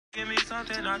Give me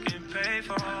something I can pay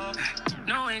for.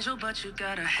 No angel, but you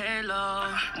got a halo.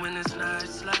 When it's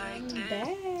nights like this.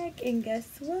 Back, and guess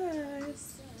what?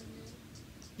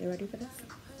 You ready for this?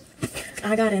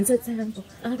 I got into Temple.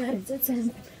 I went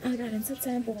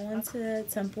to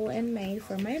Temple in May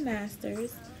for my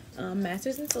master's.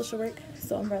 Master's in social work.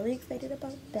 So I'm really excited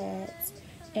about that.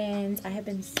 And I have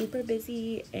been super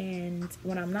busy, and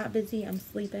when I'm not busy, I'm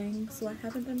sleeping. So I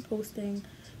haven't been posting.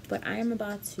 But I am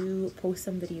about to post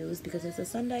some videos because it's a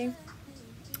Sunday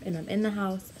and I'm in the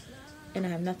house and I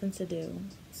have nothing to do.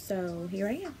 So here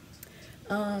I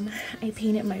am. I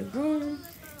painted my room.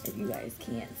 If you guys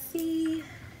can't see,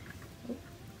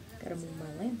 gotta move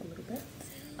my lamp a little bit.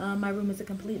 My room is a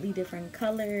completely different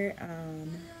color.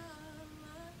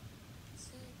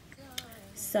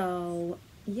 So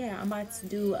yeah, I'm about to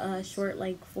do a short,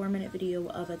 like 4-minute video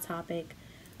of a topic,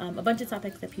 a bunch of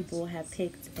topics that people have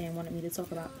picked and wanted me to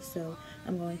talk about. So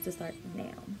I'm going to start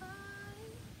now.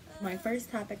 My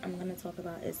first topic I'm going to talk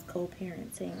about is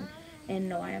co-parenting. And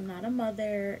no, I am not a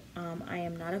mother. I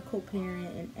am not a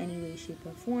co-parent in any way, shape,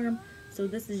 or form. So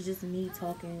this is just me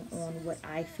talking on what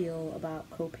I feel about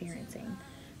co-parenting.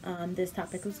 This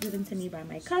topic was given to me by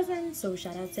my cousin. So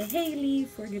shout out to Haley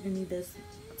for giving me this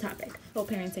topic.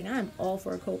 Co-parenting. I'm all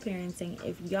for co-parenting.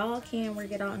 If y'all can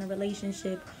work it out in a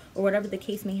relationship or whatever the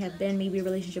case may have been, maybe a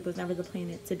relationship was never the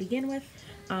plan to begin with,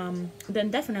 then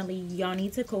definitely y'all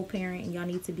need to co-parent and y'all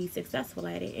need to be successful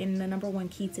at it. And the number one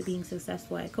key to being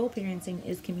successful at co-parenting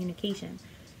is communication.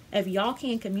 If y'all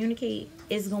can't communicate,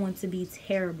 it's going to be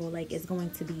terrible. Like, it's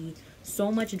going to be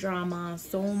so much drama,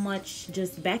 so much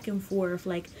just back and forth,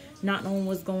 like not knowing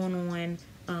what's going on.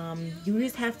 You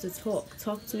just have to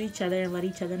talk to each other and let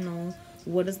each other know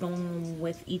what is going on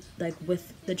with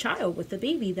with the child, with the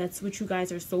baby. That's what you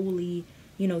guys are solely,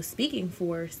 speaking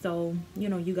for. So,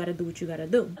 you got to do what you got to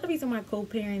do. The reason why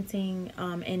co-parenting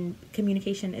and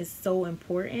communication is so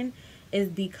important is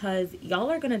because y'all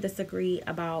are going to disagree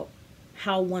about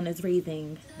how one is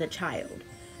raising the child.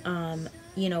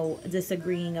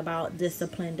 Disagreeing about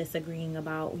discipline, disagreeing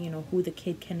about, who the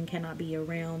kid can and cannot be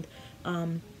around.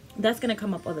 That's going to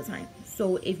come up all the time.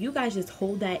 So if you guys just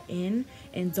hold that in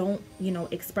and don't,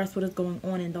 express what is going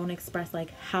on and don't express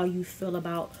like how you feel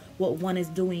about what one is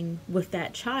doing with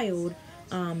that child,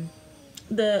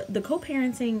 the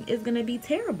co-parenting is going to be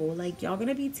terrible. Like, y'all going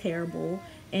to be terrible,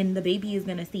 and the baby is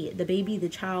going to see it. The baby, the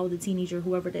child, the teenager,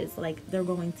 whoever it is, like, they're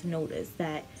going to notice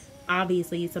that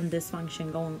obviously some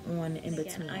dysfunction going on in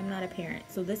between. I'm not a parent,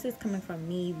 so this is coming from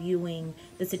me viewing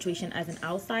the situation as an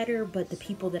outsider, but the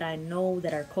people that I know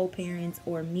that are co-parents,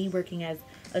 or me working as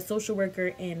a social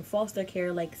worker in foster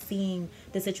care, like seeing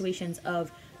the situations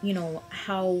of,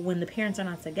 how when the parents are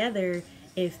not together,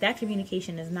 if that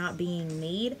communication is not being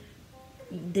made,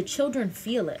 the children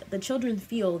feel it. The children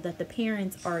feel that the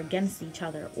parents are against each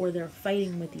other, or they're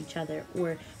fighting with each other,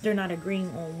 or they're not agreeing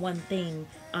on one thing.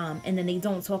 And then they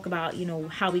don't talk about,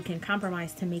 how we can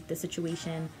compromise to make the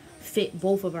situation fit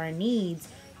both of our needs.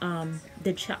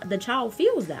 The child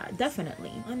feels that,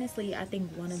 definitely. Honestly, I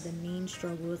think one of the main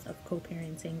struggles of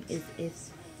co-parenting is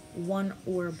if one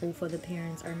or both of the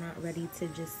parents are not ready to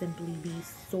just simply be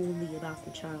solely about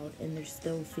the child, and there's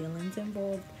still feelings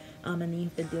involved. And then you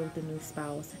have to deal with the new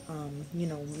spouse.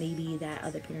 Maybe that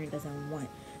other parent doesn't want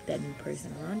that new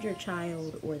person around your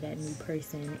child, or that new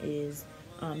person is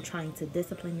trying to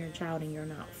discipline your child and you're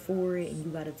not for it, and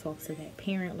you got to talk to that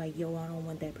parent like, yo, I don't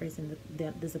want that person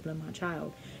to discipline my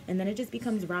child. And then it just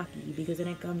becomes rocky, because then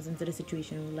it comes into the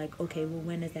situation like, okay, well,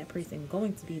 when is that person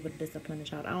going to be able to discipline the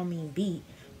child? I don't mean beat,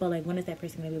 but like, when is that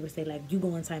person going to be able to say, like, you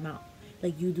go in timeout,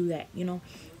 like, you do that,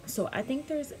 So I think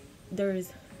there's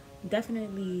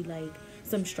definitely like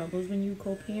some struggles when you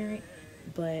co-parent,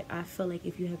 but I feel like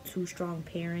if you have two strong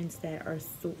parents that are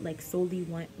solely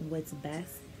want what's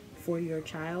best for your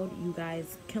child, you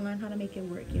guys can learn how to make it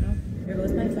work. There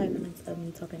goes my 5 minutes of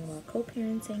me talking about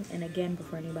co-parenting. And again,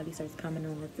 before anybody starts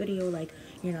commenting on this video like,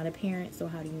 you're not a parent, so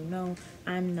how do you know?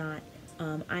 I'm not.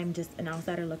 I'm just an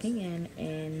outsider looking in,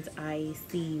 and I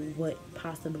see what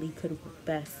possibly could work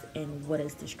best and what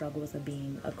is the struggles of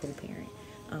being a co-parent.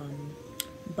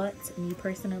 But me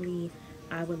personally,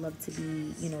 I would love to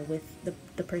be, with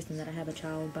the person that I have a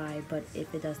child by. But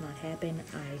if it does not happen,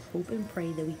 I hope and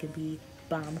pray that we can be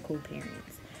bomb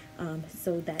co-parents.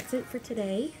 So that's it for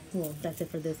today. Well, that's it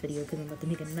for this video, because I'm about to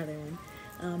make another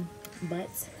one.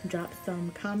 But drop some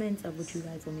comments of what you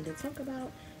guys want me to talk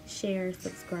about. Share,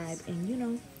 subscribe, and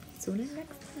tune in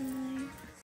next time.